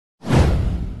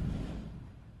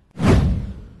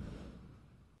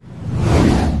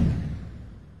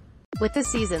With the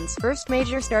season's first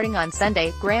major starting on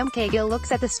Sunday, Graham Caygill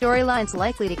looks at the storylines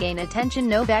likely to gain attention.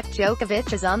 Novak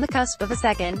Djokovic is on the cusp of a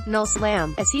second Nole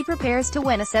Slam, as he prepares to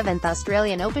win a 7th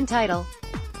Australian Open title.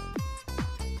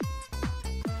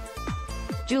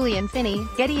 Julian Finney,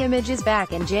 Getty Images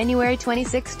Back. In January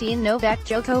 2016, Novak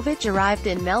Djokovic arrived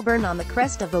in Melbourne on the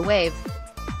crest of a wave.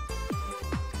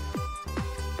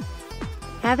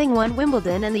 Having won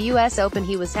Wimbledon and the US Open,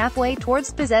 he was halfway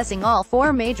towards possessing all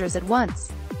 4 majors at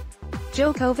once.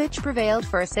 Djokovic prevailed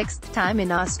for a 6th time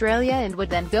in Australia and would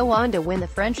then go on to win the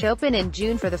French Open in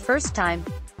June for the first time.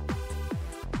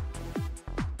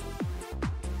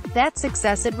 That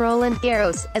success at Roland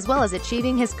Garros, as well as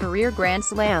achieving his career Grand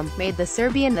Slam, made the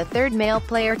Serbian the 3rd male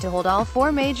player to hold all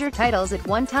 4 major titles at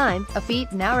one time, a feat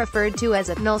now referred to as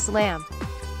a Nole Slam.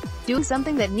 Doing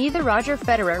something that neither Roger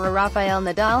Federer or Rafael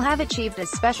Nadal have achieved is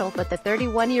special, but the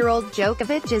 31-year-old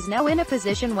Djokovic is now in a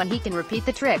position when he can repeat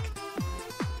the trick.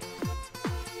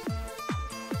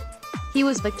 He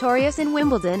was victorious in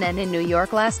Wimbledon and in New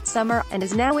York last summer, and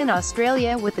is now in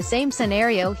Australia with the same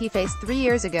scenario he faced 3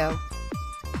 years ago.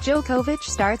 Djokovic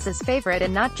starts as favourite,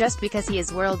 and not just because he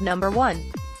is world number 1.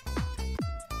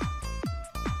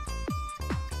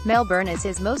 Melbourne is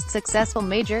his most successful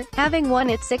major, having won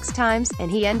it 6 times, and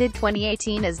he ended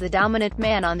 2018 as the dominant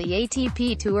man on the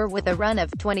ATP Tour with a run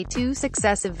of 22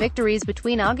 successive victories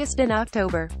between August and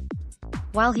October.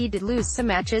 While he did lose some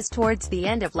matches towards the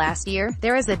end of last year,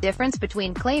 there is a difference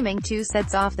between claiming 2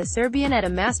 sets off the Serbian at a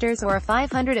Masters or a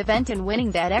 500 event and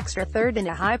winning that extra third in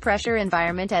a high-pressure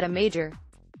environment at a major.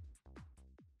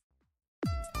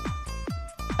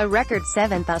 A record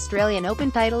 7th Australian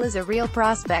Open title is a real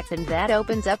prospect, and that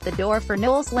opens up the door for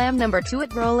Nole Slam number 2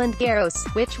 at Roland Garros,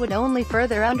 which would only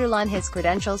further underline his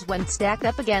credentials when stacked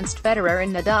up against Federer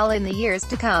and Nadal in the years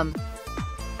to come.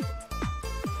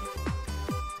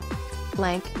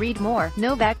 Read more.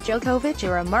 Novak Djokovic,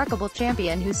 a remarkable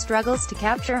champion who struggles to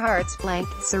capture hearts.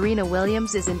 Serena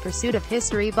Williams is in pursuit of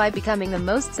history by becoming the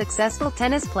most successful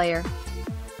tennis player.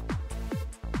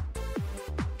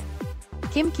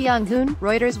 Kim Kyung-hoon,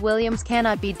 Reuters. Williams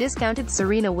cannot be discounted.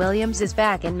 Serena Williams is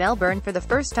back in Melbourne for the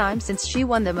first time since she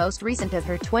won the most recent of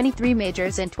her 23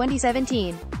 majors in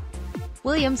 2017.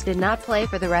 Williams did not play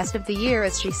for the rest of the year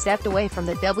as she stepped away from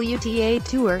the WTA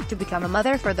Tour to become a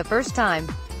mother for the first time.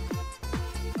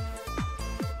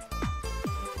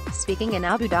 Speaking in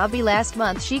Abu Dhabi last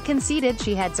month, she conceded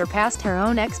she had surpassed her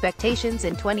own expectations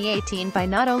in 2018 by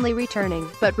not only returning,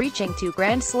 but reaching 2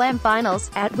 Grand Slam finals,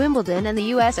 at Wimbledon and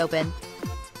the US Open.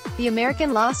 The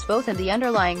American lost both, and the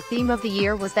underlying theme of the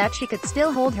year was that she could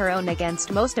still hold her own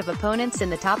against most of opponents in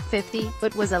the top 50,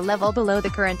 but was a level below the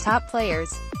current top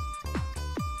players.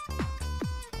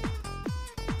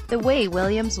 The way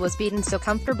Williams was beaten so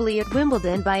comfortably at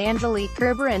Wimbledon by Angelique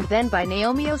Kerber and then by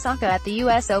Naomi Osaka at the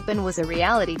US Open was a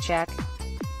reality check.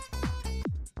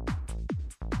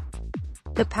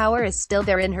 The power is still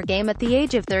there in her game at the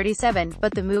age of 37,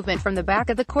 but the movement from the back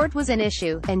of the court was an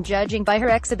issue, and judging by her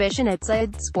exhibition at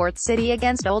Said Sports City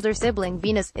against older sibling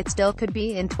Venus, it still could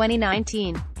be in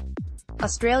 2019.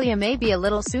 Australia may be a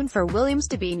little soon for Williams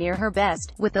to be near her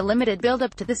best, with the limited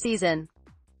build-up to the season.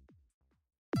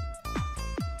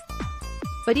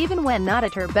 But even when not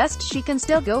at her best, she can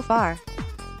still go far.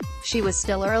 She was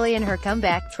still early in her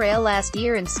comeback trail last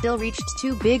year and still reached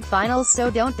 2 big finals,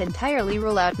 so don't entirely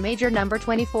rule out major number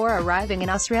 24 arriving in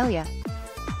Australia.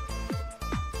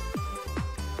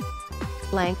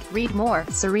 Read more.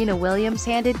 Serena Williams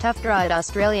handed tough draw at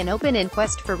Australian Open in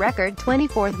quest for record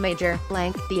 24th major.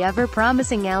 The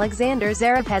ever-promising Alexander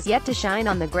Zverev has yet to shine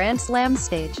on the Grand Slam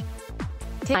stage.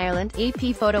 Ireland,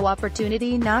 AP photo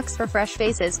opportunity knocks for fresh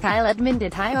faces. Kyle Edmund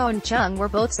and Hyeon Chung were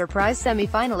both surprise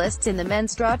semi-finalists in the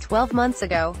men's draw 12 months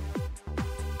ago.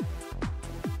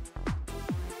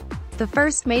 The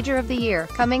first major of the year,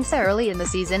 coming so early in the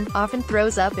season, often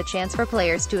throws up a chance for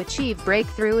players to achieve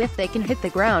breakthrough if they can hit the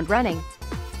ground running.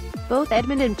 Both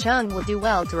Edmund and Chung will do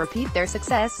well to repeat their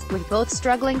success, with both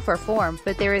struggling for form,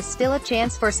 but there is still a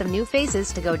chance for some new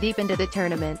faces to go deep into the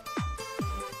tournament.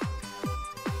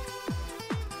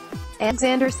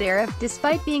 Alexander Zverev,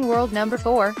 despite being world number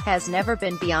 4, has never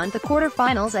been beyond the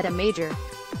quarter-finals at a major.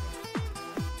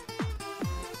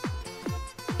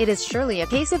 It is surely a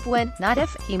case of when, not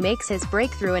if, he makes his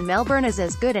breakthrough, and Melbourne is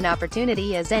as good an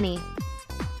opportunity as any.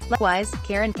 Likewise,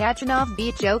 Karen Khachanov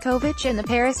beat Djokovic in the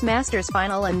Paris Masters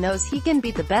final and knows he can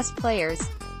beat the best players.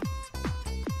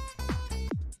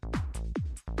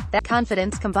 That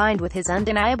confidence combined with his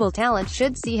undeniable talent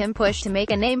should see him push to make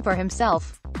a name for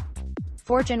himself.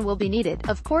 Fortune will be needed,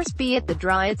 of course, be it the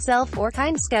draw itself or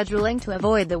kind scheduling to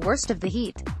avoid the worst of the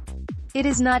heat. It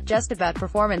is not just about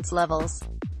performance levels.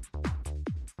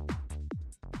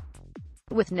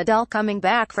 With Nadal coming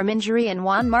back from injury and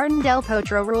Juan Martín del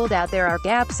Potro ruled out, there are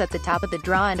gaps at the top of the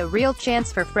draw and a real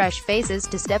chance for fresh faces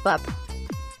to step up.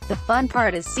 The fun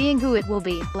part is seeing who it will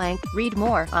be. Read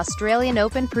more. Australian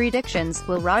Open predictions.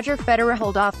 Will Roger Federer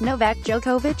hold off Novak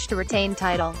Djokovic to retain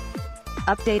title?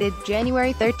 Updated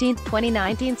January 13,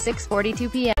 2019,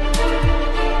 6:42 p.m.